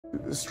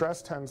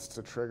Stress tends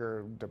to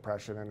trigger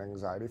depression and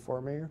anxiety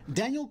for me.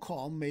 Daniel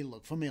Call may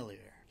look familiar.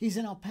 He's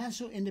an El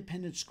Paso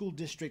Independent School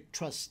District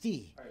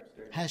trustee,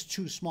 has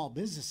 2 small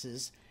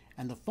businesses,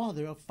 and the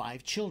father of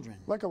 5 children.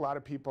 Like a lot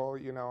of people,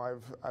 you know,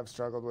 I've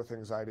struggled with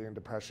anxiety and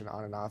depression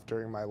on and off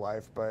during my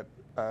life, but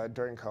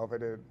during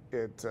COVID,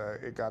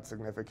 it got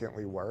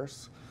significantly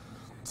worse.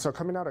 So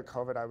coming out of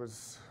COVID, I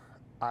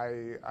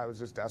was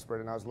just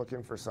desperate, and I was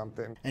looking for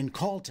something. And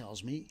Call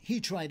tells me he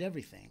tried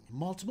everything,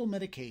 multiple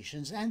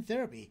medications and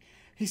therapy.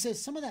 He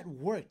says some of that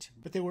worked,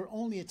 but they were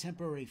only a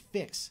temporary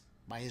fix.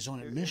 By his own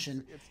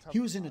admission, he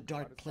was in a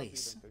dark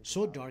place,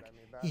 so dark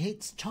he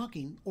hates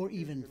talking or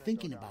even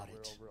thinking about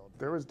it.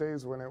 There was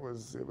days when it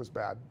was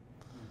bad.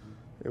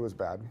 It was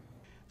bad.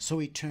 So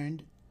he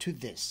turned to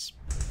this.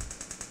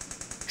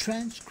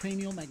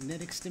 Transcranial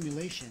Magnetic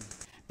Stimulation.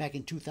 Back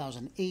in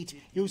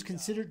 2008, it was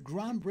considered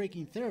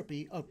groundbreaking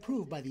therapy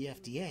approved by the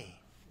FDA.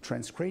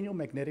 Transcranial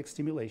magnetic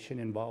stimulation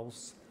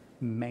involves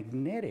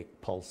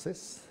magnetic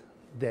pulses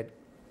that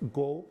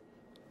go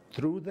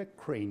through the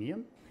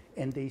cranium,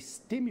 and they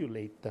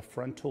stimulate the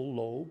frontal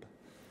lobe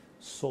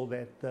so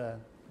that the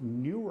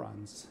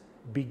neurons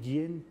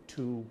begin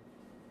to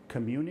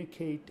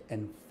communicate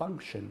and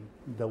function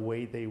the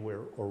way they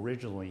were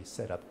originally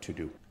set up to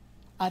do.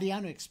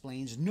 Arellano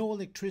explains no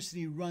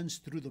electricity runs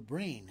through the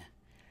brain.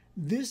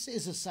 This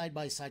is a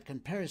side-by-side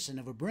comparison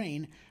of a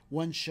brain.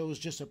 One shows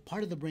just a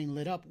part of the brain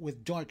lit up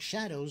with dark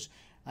shadows.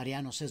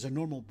 Arellano says a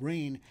normal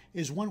brain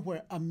is one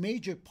where a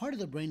major part of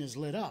the brain is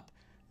lit up.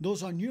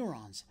 Those are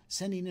neurons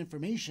sending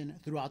information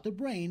throughout the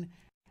brain.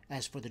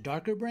 As for the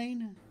darker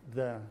brain,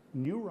 the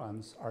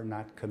neurons are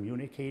not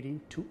communicating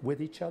with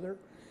each other,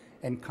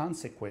 and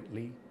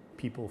consequently,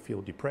 people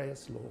feel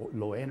depressed,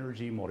 low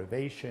energy,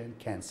 motivation,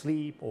 can't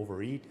sleep,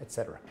 overeat,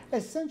 etc.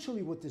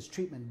 Essentially what this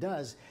treatment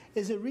does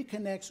is it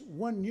reconnects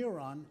one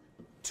neuron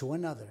to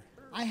another.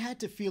 I had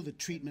to feel the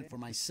treatment for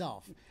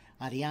myself.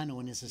 Arellano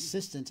and his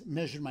assistant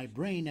measured my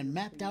brain and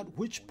mapped out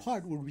which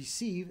part would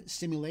receive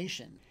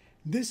stimulation.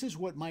 This is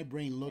what my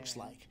brain looks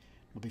like.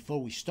 But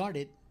before we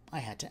started, I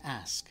had to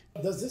ask.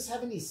 Does this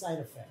have any side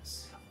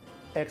effects?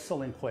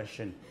 Excellent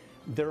question.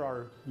 There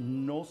are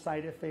no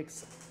side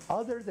effects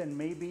other than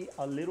maybe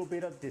a little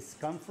bit of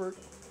discomfort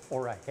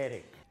or a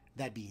headache.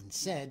 That being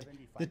said,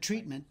 the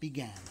treatment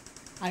began.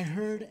 I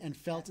heard and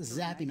felt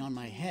zapping on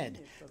my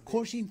head,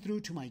 coursing through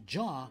to my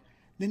jaw,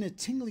 then a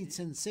tingling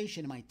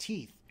sensation in my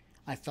teeth.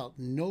 I felt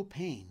no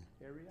pain.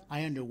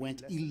 I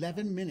underwent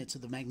 11 minutes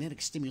of the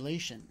magnetic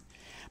stimulation.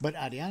 But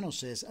Arellano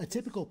says a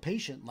typical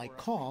patient like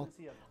Call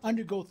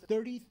undergo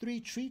 33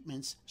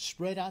 treatments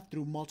spread out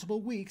through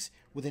multiple weeks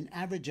with an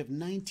average of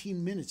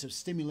 19 minutes of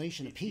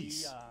stimulation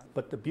apiece.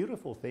 But the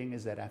beautiful thing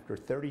is that after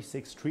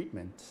 36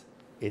 treatments,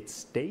 it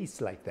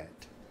stays like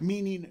that.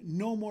 Meaning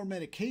no more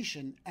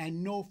medication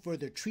and no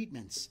further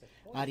treatments.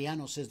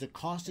 Arellano says the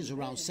cost is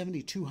around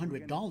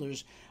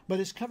 $7,200, but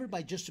is covered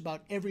by just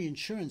about every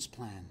insurance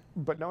plan.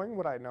 But knowing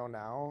what I know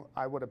now,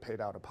 I would have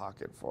paid out of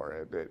pocket for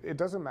it. It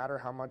doesn't matter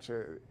how much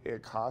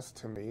it cost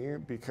to me,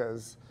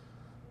 because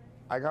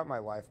I got my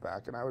life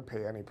back, and I would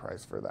pay any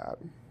price for that.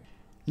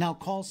 Now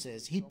Call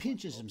says he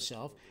pinches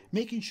himself,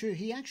 making sure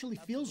he actually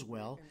feels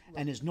well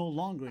and is no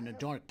longer in a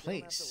dark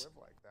place.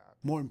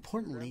 More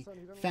importantly,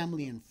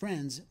 family and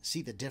friends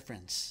see the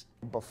difference.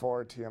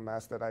 Before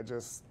TMS, that I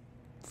just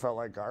felt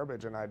like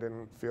garbage and I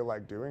didn't feel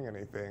like doing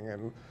anything,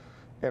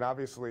 and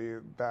obviously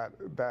that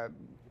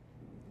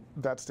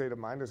state of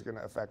mind is going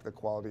to affect the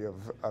quality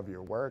of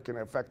your work and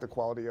affect the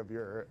quality of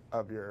your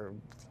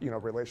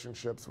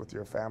relationships with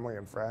your family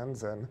and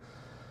friends, and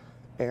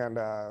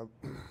now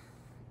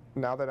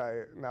that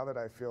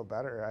I feel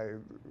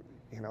better,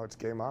 it's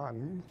game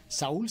on.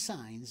 Saul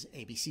Saenz,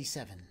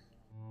 ABC7.